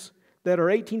Americans that are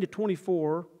 18 to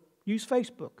 24 use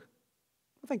Facebook.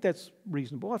 I think that's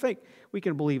reasonable. I think we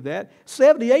can believe that.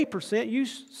 78%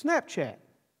 use Snapchat.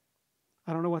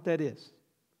 I don't know what that is.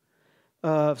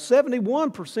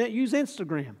 71% use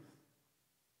Instagram.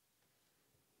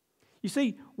 You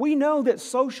see, we know that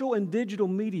social and digital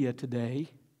media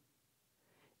today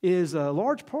is a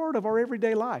large part of our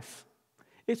everyday life.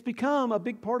 It's become a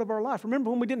big part of our life.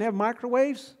 Remember when we didn't have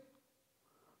microwaves?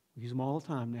 We use them all the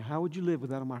time now. How would you live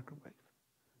without a microwave?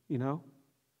 You know?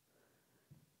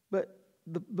 But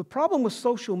the problem with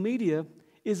social media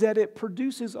is that it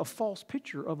produces a false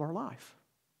picture of our life.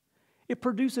 It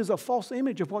produces a false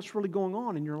image of what's really going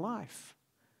on in your life.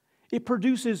 It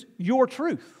produces your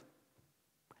truth.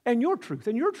 And your truth.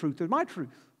 And your truth. And my truth.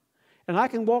 And I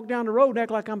can walk down the road and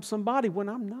act like I'm somebody when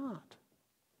I'm not.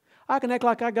 I can act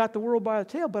like I got the world by the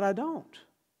tail, but I don't.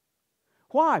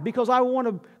 Why? Because I want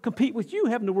to compete with you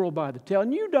having the world by the tail,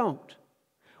 and you don't.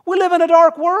 We live in a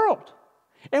dark world.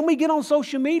 And we get on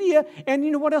social media, and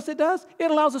you know what else it does?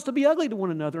 It allows us to be ugly to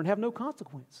one another and have no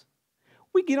consequence.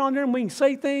 We get on there and we can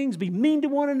say things, be mean to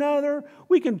one another.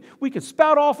 We can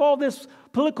spout off all this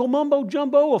political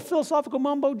mumbo-jumbo or philosophical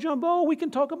mumbo-jumbo. We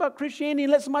can talk about Christianity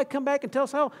and let somebody come back and tell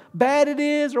us how bad it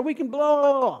is, or we can blah,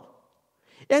 blah, blah.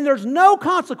 And there's no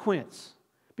consequence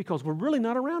because we're really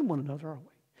not around one another, are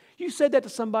we? You said that to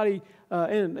somebody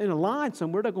in a line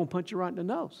somewhere, they're going to punch you right in the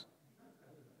nose.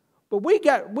 But we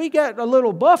got a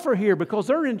little buffer here because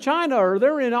they're in China or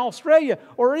they're in Australia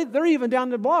or they're even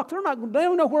down the block. They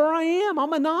don't know where I am.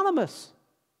 I'm anonymous.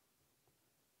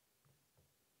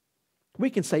 We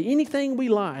can say anything we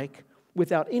like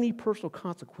without any personal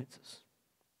consequences.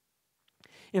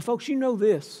 And folks, you know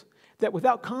this, that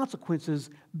without consequences,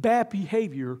 bad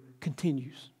behavior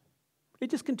continues. It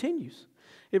just continues.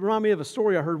 It reminded me of a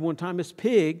story I heard one time. This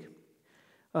pig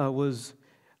was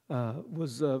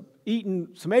eating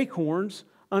some acorns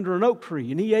under an oak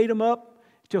tree, and he ate them up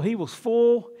till he was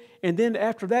full, and then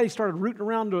after that he started rooting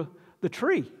around the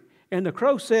tree. And the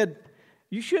crow said,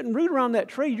 "You shouldn't root around that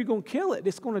tree. You're going to kill it.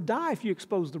 It's going to die if you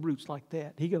expose the roots like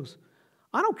that." He goes,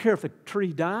 "I don't care if the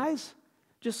tree dies,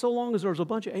 just so long as there's a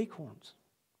bunch of acorns."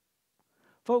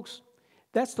 Folks,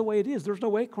 that's the way it is. There's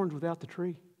no acorns without the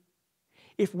tree.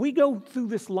 If we go through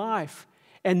this life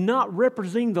and not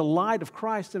representing the light of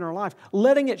Christ in our life,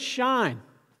 letting it shine,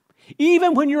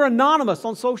 Even when you're anonymous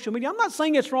on social media. I'm not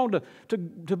saying it's wrong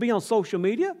to be on social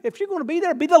media. If you're going to be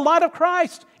there, be the light of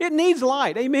Christ. It needs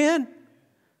light. Amen?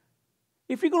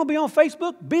 If you're going to be on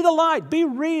Facebook, be the light. Be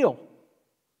real.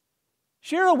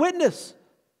 Share a witness.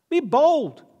 Be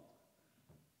bold.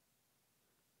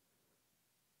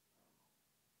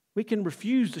 We can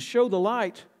refuse to show the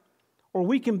light, or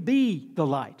we can be the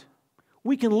light.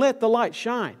 We can let the light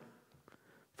shine.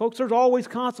 Folks, there's always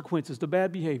consequences to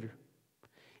bad behavior.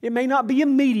 It may not be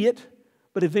immediate,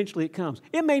 but eventually it comes.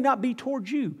 It may not be toward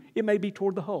you. It may be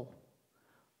toward the whole.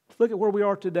 Look at where we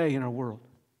are today in our world.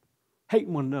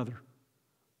 Hating one another.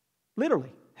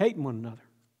 Literally, hating one another.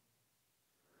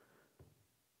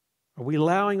 Are we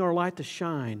allowing our light to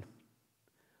shine,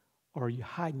 or are you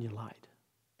hiding your light?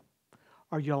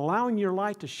 Are you allowing your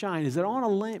light to shine? Is it on a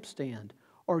lampstand,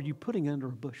 or are you putting it under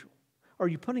a bushel? Are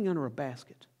you putting it under a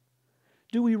basket?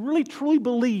 Do we really truly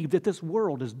believe that this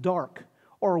world is dark,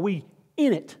 or are we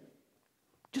in it,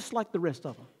 just like the rest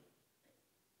of them?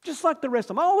 Just like the rest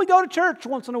of them. Oh, we go to church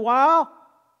once in a while.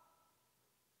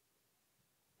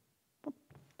 I'm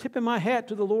tipping my hat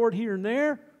to the Lord here and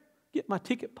there, get my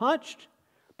ticket punched,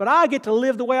 but I get to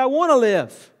live the way I want to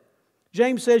live.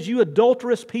 James says, you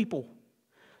adulterous people.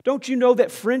 Don't you know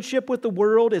that friendship with the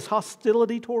world is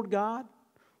hostility toward God?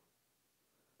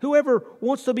 Whoever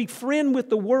wants to be friend with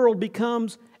the world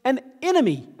becomes an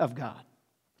enemy of God.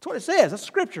 That's what it says. That's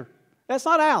Scripture. That's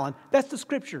not Alan. That's the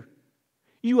Scripture.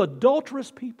 You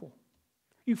adulterous people.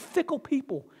 You fickle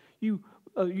people. You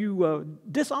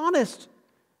dishonest,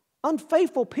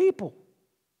 unfaithful people.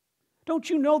 Don't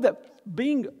you know that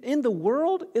being in the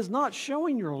world is not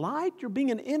showing your light? You're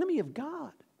being an enemy of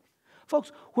God.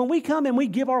 Folks, when we come and we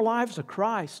give our lives to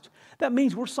Christ, that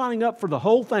means we're signing up for the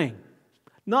whole thing,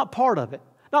 not part of it,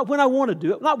 not when I want to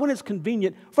do it, not when it's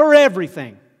convenient, for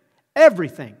everything.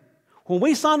 Everything. When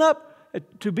we sign up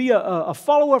to be a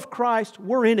follower of Christ,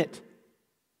 we're in it.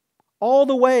 All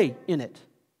the way in it.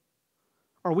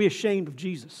 Are we ashamed of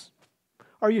Jesus?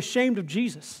 Are you ashamed of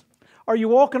Jesus? Are you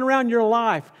walking around your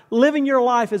life, living your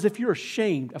life as if you're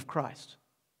ashamed of Christ?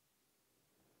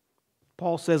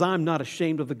 Paul says, I'm not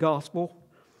ashamed of the gospel.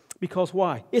 Because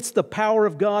why? It's the power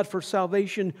of God for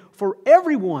salvation for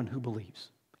everyone who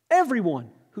believes. Everyone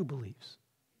who believes.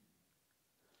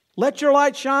 Let your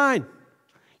light shine.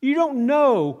 You don't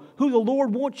know who the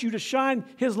Lord wants you to shine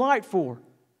His light for.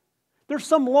 There's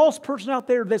some lost person out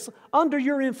there that's under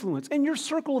your influence, in your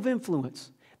circle of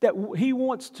influence, that He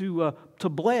wants to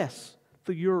bless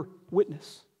through your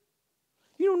witness.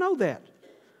 You don't know that.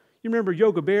 You remember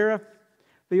Yogi Berra,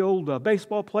 the old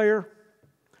baseball player?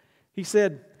 He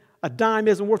said, a dime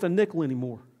isn't worth a nickel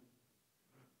anymore.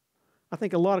 I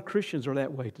think a lot of Christians are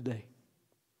that way today.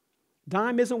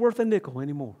 Dime isn't worth a nickel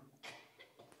anymore.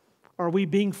 Are we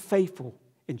being faithful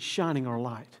in shining our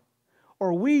light?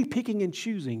 Are we picking and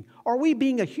choosing? Are we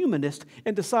being a humanist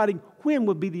and deciding when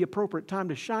would be the appropriate time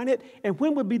to shine it and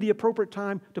when would be the appropriate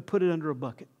time to put it under a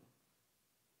bucket?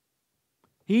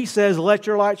 He says, let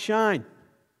your light shine.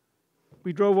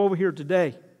 We drove over here today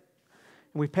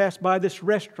and we passed by this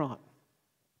restaurant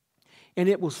and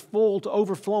it was full to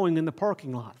overflowing in the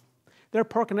parking lot. They're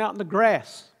parking out in the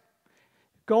grass.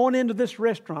 Going into this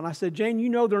restaurant, I said, Jane, you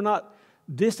know they're not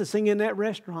distancing in that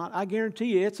restaurant. I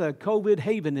guarantee you it's a COVID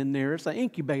haven in there. It's an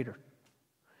incubator.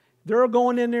 They're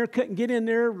going in there, couldn't get in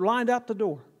there, lined out the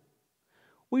door.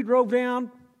 We drove down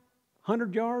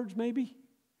 100 yards maybe.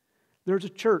 There's a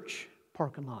church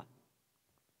parking lot.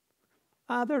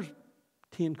 There's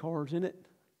 10 cars in it.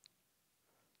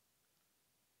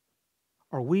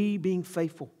 Are we being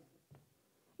faithful?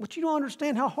 But you don't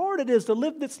understand how hard it is to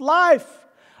live this life.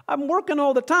 I'm working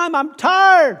all the time. I'm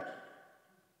tired.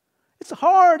 It's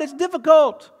hard. It's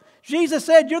difficult. Jesus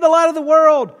said, you're the light of the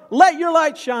world. Let your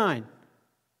light shine.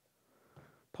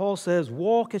 Paul says,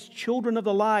 walk as children of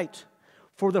the light.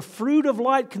 For the fruit of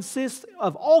light consists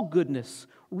of all goodness,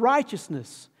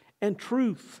 righteousness, and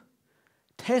truth,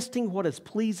 testing what is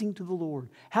pleasing to the Lord.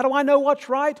 How do I know what's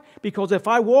right? Because if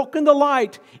I walk in the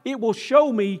light, it will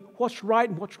show me what's right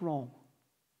and what's wrong.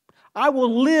 I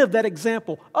will live that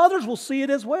example. Others will see it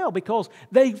as well because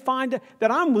they find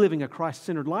that I'm living a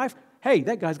Christ-centered life. Hey,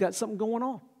 that guy's got something going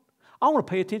on. I want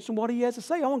to pay attention to what he has to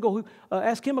say. I want to go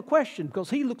ask him a question because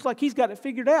he looks like he's got it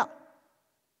figured out.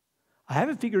 I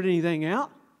haven't figured anything out,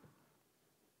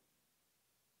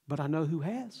 but I know who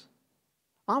has.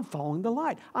 I'm following the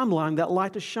light. I'm allowing that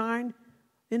light to shine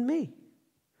in me.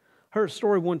 Heard a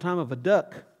story one time of a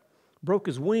duck broke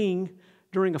his wing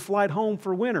during a flight home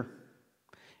for winter.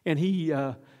 And he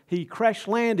crash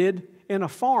landed in a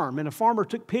farm, and a farmer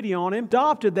took pity on him,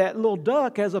 adopted that little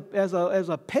duck as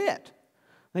a pet.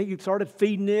 They started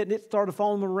feeding it, and it started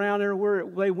following them around everywhere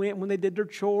they went when they did their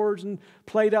chores and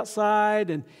played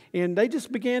outside. And they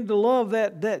just began to love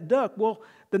that duck. Well,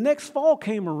 the next fall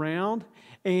came around,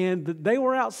 and they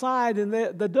were outside, and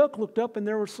the duck looked up, and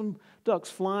there were some ducks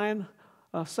flying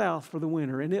south for the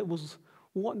winter. And it was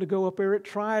wanting to go up there. It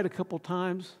tried a couple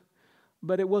times,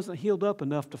 but it wasn't healed up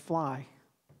enough to fly.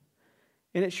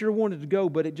 And it sure wanted to go,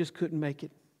 but it just couldn't make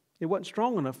it. It wasn't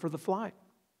strong enough for the flight.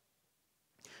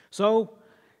 So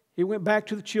it went back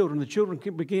to the children. The children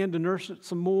began to nurse it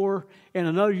some more, and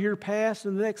another year passed,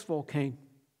 and the next fall came.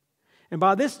 And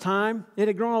by this time, it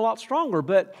had grown a lot stronger,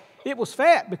 but it was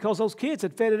fat because those kids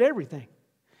had fed it everything.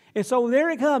 And so there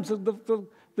it comes. The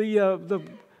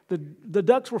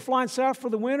ducks were flying south for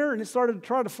the winter, and it started to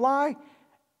try to fly.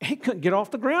 It couldn't get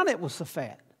off the ground. It was so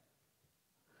fat.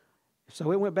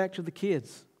 So it went back to the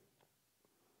kids.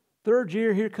 Third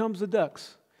year, here comes the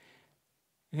ducks.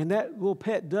 And that little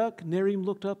pet duck never even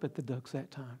looked up at the ducks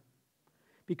that time,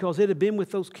 because it had been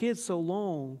with those kids so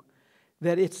long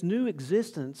that its new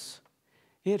existence,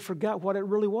 it had forgot what it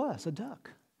really was, a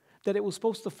duck, that it was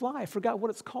supposed to fly. It forgot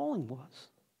what its calling was.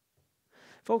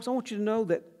 Folks, I want you to know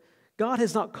that God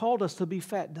has not called us to be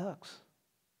fat ducks.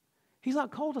 He's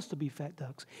not called us to be fat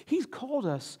ducks. He's called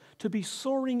us to be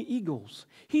soaring eagles.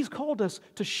 He's called us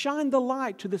to shine the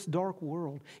light to this dark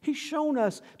world. He's shown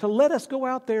us to let us go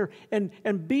out there and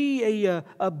be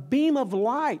a beam of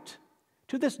light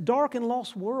to this dark and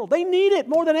lost world. They need it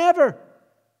more than ever.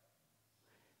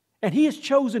 And He has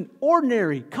chosen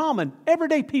ordinary, common,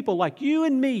 everyday people like you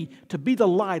and me to be the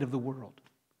light of the world.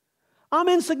 I'm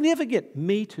insignificant.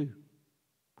 Me too.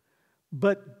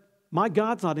 But my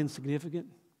God's not insignificant.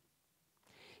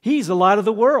 He's the light of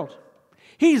the world.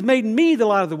 He's made me the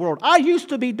light of the world. I used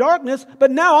to be darkness,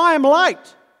 but now I am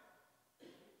light.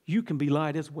 You can be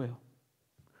light as well.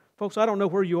 Folks, I don't know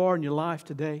where you are in your life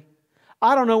today.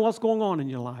 I don't know what's going on in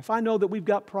your life. I know that we've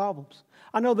got problems.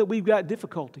 I know that we've got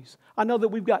difficulties. I know that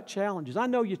we've got challenges. I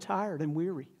know you're tired and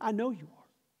weary. I know you are.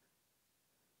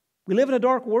 We live in a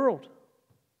dark world,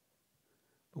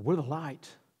 but we're the light.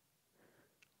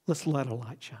 Let's let our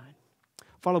light shine.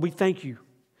 Father, we thank you.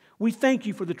 We thank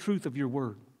you for the truth of your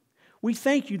word. We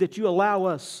thank you that you allow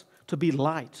us to be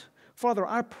light. Father,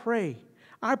 I pray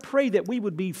that we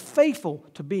would be faithful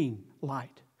to being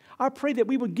light. I pray that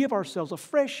we would give ourselves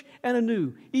afresh and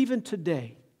anew, even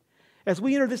today. As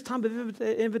we enter this time of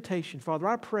invitation, Father,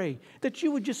 I pray that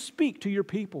you would just speak to your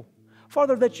people.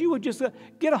 Father, that you would just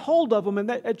get a hold of them, and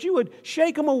that you would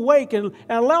shake them awake and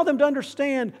allow them to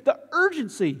understand the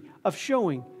urgency of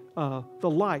showing the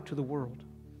light to the world.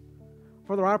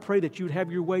 Father, I pray that you would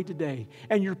have your way today,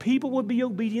 and your people would be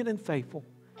obedient and faithful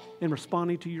in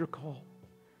responding to your call.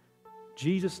 In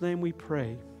Jesus' name we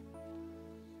pray,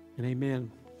 and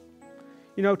amen.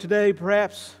 You know, today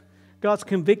perhaps God's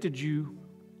convicted you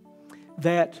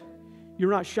that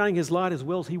you're not shining His light as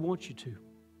well as He wants you to.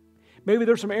 Maybe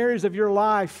there's some areas of your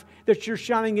life that you're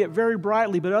shining it very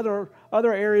brightly, but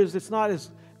other areas it's not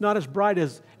as bright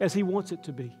as He wants it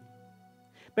to be.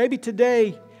 Maybe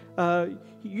today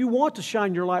you want to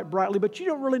shine your light brightly, but you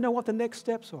don't really know what the next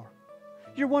steps are.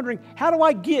 You're wondering, how do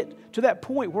I get to that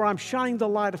point where I'm shining the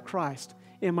light of Christ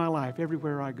in my life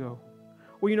everywhere I go?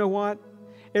 Well, you know what?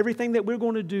 Everything that we're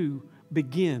going to do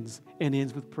begins and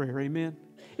ends with prayer. Amen?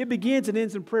 It begins and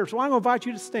ends in prayer. So I'm going to invite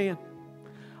you to stand.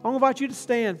 I want to invite you to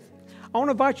stand. I want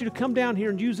to invite you to come down here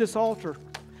and use this altar.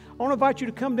 I want to invite you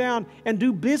to come down and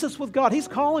do business with God. He's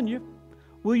calling you.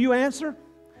 Will you answer?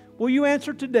 Will you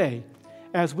answer today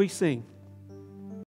as we sing?